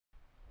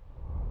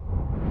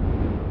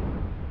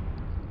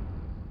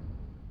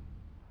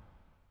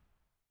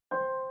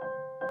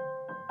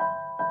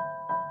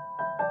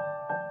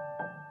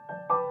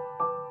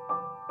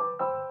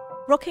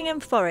Rockingham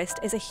Forest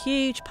is a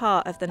huge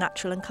part of the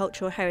natural and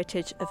cultural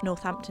heritage of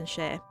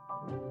Northamptonshire.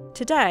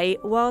 Today,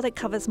 while it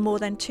covers more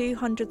than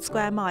 200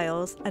 square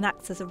miles and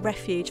acts as a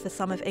refuge for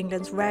some of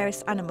England's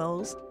rarest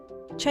animals,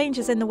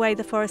 changes in the way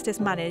the forest is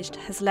managed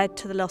has led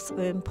to the loss of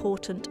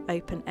important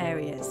open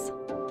areas.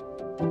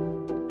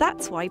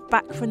 That's why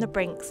Back from the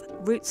Brink's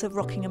Roots of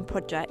Rockingham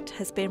project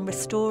has been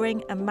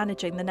restoring and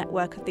managing the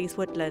network of these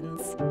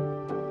woodlands.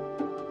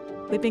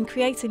 We've been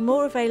creating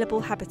more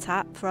available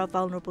habitat for our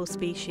vulnerable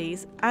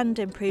species and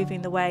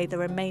improving the way the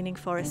remaining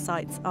forest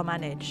sites are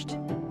managed.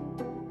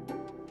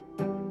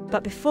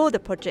 But before the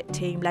project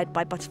team led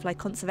by Butterfly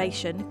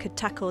Conservation could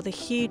tackle the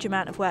huge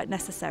amount of work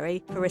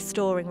necessary for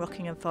restoring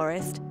Rockingham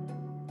Forest,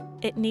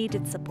 it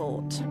needed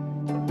support.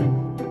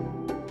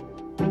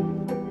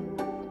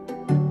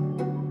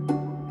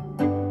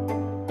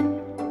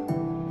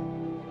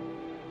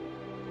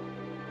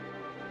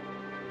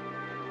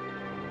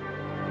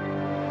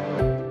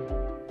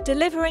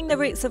 Delivering the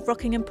Roots of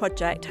Rockingham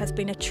project has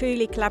been a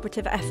truly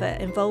collaborative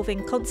effort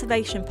involving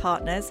conservation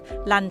partners,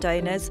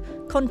 landowners,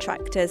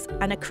 contractors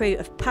and a crew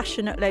of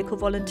passionate local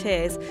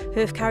volunteers who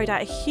have carried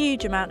out a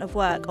huge amount of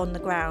work on the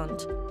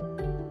ground.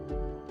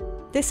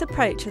 This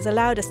approach has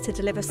allowed us to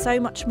deliver so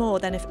much more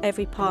than if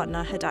every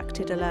partner had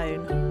acted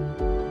alone.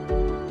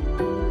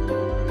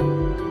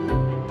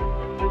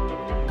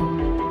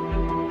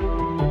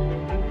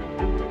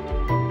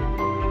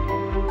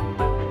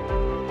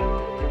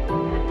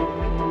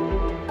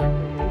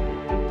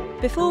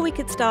 Before we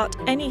could start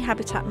any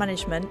habitat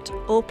management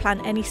or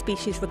plan any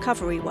species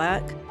recovery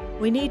work,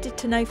 we needed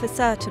to know for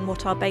certain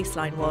what our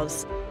baseline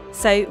was,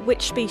 so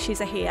which species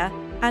are here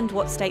and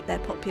what state their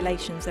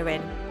populations are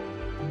in.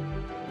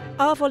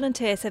 Our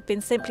volunteers have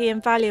been simply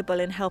invaluable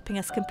in helping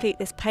us complete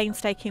this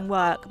painstaking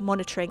work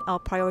monitoring our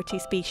priority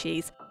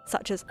species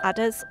such as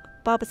adders,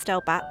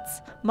 barbastelle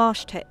bats,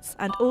 marsh tits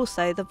and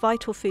also the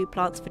vital food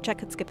plants for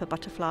chequered skipper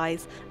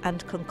butterflies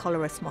and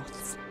concolorous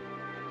moths.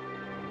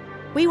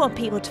 We want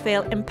people to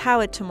feel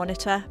empowered to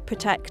monitor,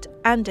 protect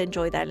and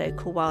enjoy their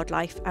local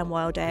wildlife and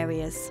wild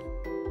areas.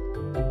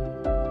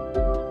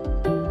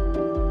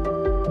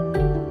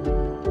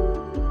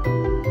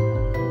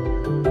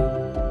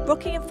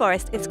 Rockingham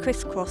Forest is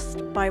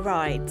crisscrossed by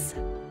rides.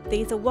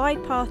 These are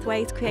wide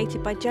pathways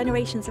created by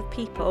generations of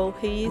people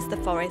who used the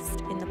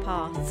forest in the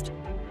past.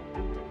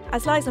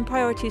 As lives and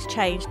priorities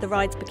changed, the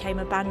rides became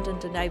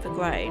abandoned and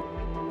overgrown.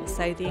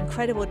 So the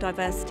incredible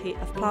diversity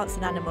of plants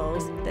and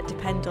animals that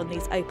depend on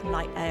these open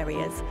light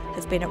areas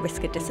has been at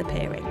risk of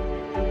disappearing.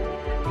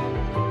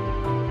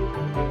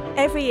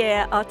 Every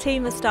year our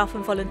team of staff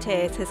and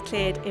volunteers has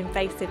cleared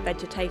invasive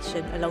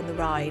vegetation along the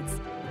rides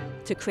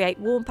to create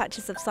warm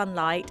patches of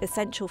sunlight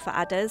essential for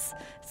adders,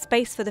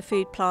 space for the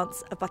food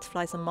plants of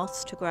butterflies and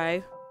moths to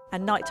grow,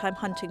 and nighttime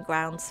hunting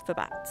grounds for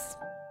bats.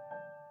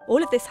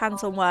 All of this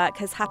hands-on work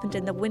has happened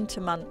in the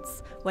winter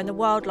months when the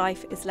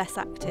wildlife is less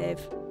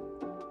active.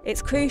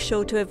 It's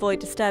crucial to avoid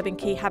disturbing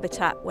key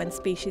habitat when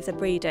species are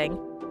breeding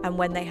and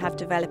when they have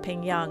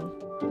developing young.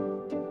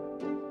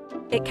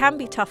 It can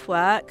be tough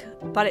work,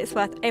 but it's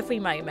worth every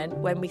moment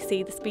when we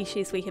see the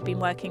species we have been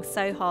working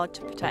so hard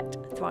to protect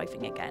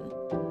thriving again.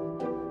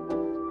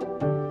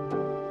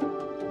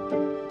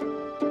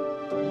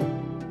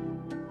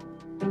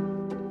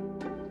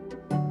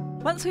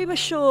 Once we were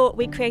sure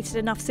we created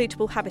enough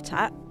suitable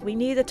habitat, we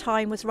knew the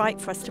time was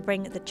right for us to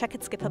bring the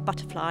chequered skipper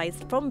butterflies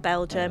from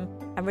Belgium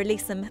and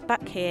release them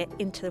back here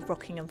into the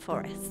Rockingham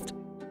Forest.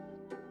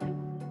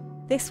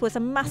 This was a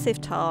massive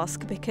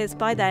task because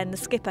by then the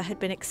skipper had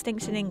been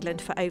extinct in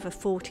England for over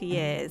 40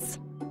 years.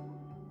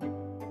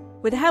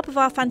 With the help of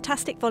our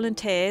fantastic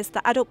volunteers,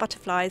 the adult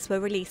butterflies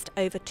were released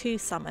over 2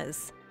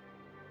 summers.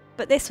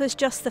 But this was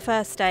just the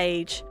first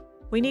stage.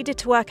 We needed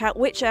to work out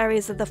which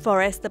areas of the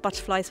forest the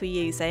butterflies were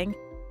using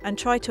and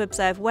try to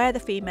observe where the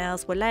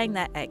females were laying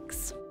their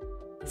eggs.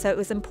 So it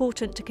was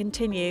important to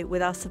continue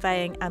with our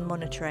surveying and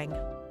monitoring.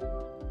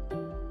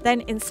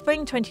 Then in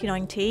spring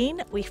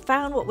 2019, we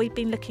found what we'd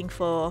been looking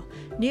for.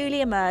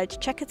 Newly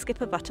emerged chequered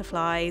skipper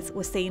butterflies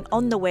were seen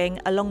on the wing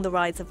along the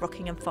rides of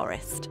Rockingham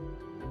Forest.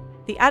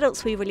 The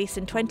adults we released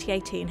in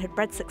 2018 had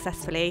bred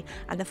successfully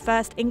and the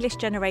first English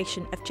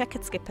generation of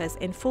chequered skippers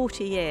in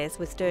 40 years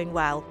was doing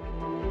well.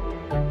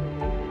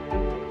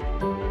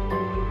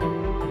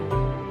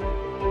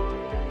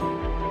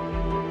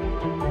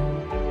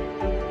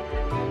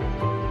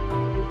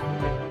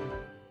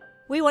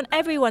 We want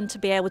everyone to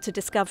be able to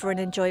discover and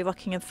enjoy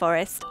Rockingham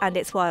Forest and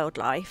its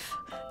wildlife.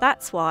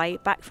 That's why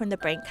Back from the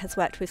Brink has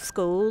worked with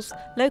schools,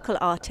 local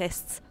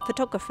artists,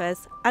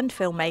 photographers and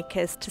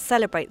filmmakers to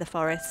celebrate the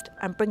forest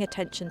and bring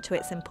attention to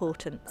its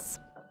importance.